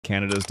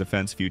Canada's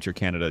defense future.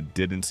 Canada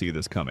didn't see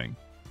this coming.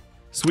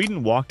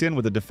 Sweden walked in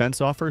with a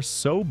defense offer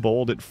so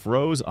bold it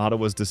froze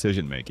Ottawa's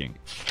decision-making.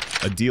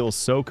 A deal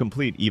so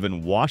complete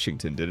even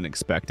Washington didn't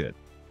expect it.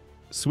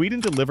 Sweden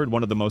delivered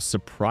one of the most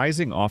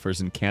surprising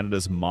offers in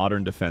Canada's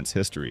modern defense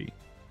history.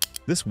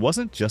 This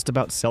wasn't just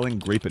about selling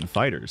Gripen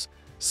fighters.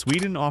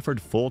 Sweden offered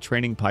full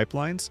training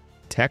pipelines,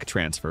 tech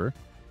transfer,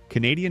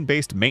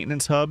 Canadian-based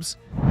maintenance hubs,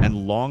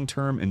 and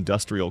long-term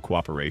industrial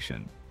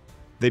cooperation.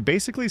 They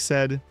basically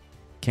said,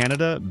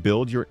 "Canada,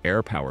 build your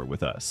air power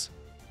with us."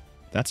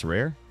 That's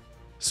rare.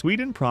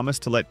 Sweden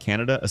promised to let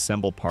Canada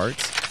assemble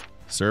parts,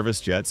 service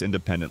jets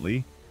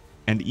independently,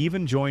 and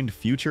even joined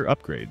future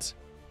upgrades.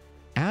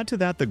 Add to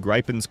that the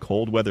Gripen's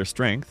cold weather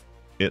strength,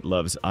 it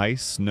loves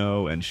ice,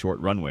 snow, and short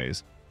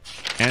runways,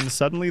 and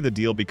suddenly the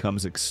deal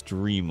becomes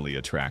extremely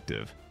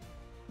attractive.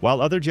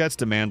 While other jets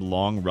demand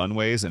long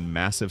runways and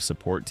massive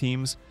support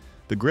teams,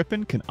 the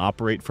Gripen can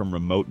operate from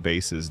remote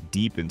bases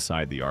deep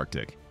inside the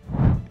Arctic.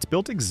 It's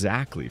built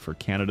exactly for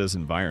Canada's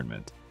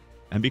environment.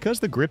 And because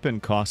the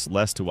Gripen costs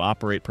less to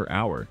operate per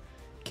hour,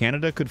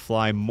 Canada could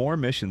fly more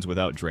missions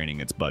without draining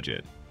its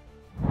budget.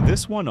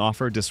 This one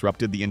offer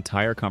disrupted the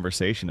entire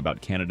conversation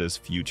about Canada's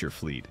future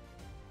fleet.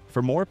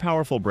 For more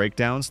powerful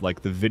breakdowns,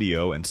 like the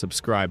video and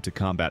subscribe to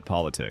Combat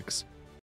Politics.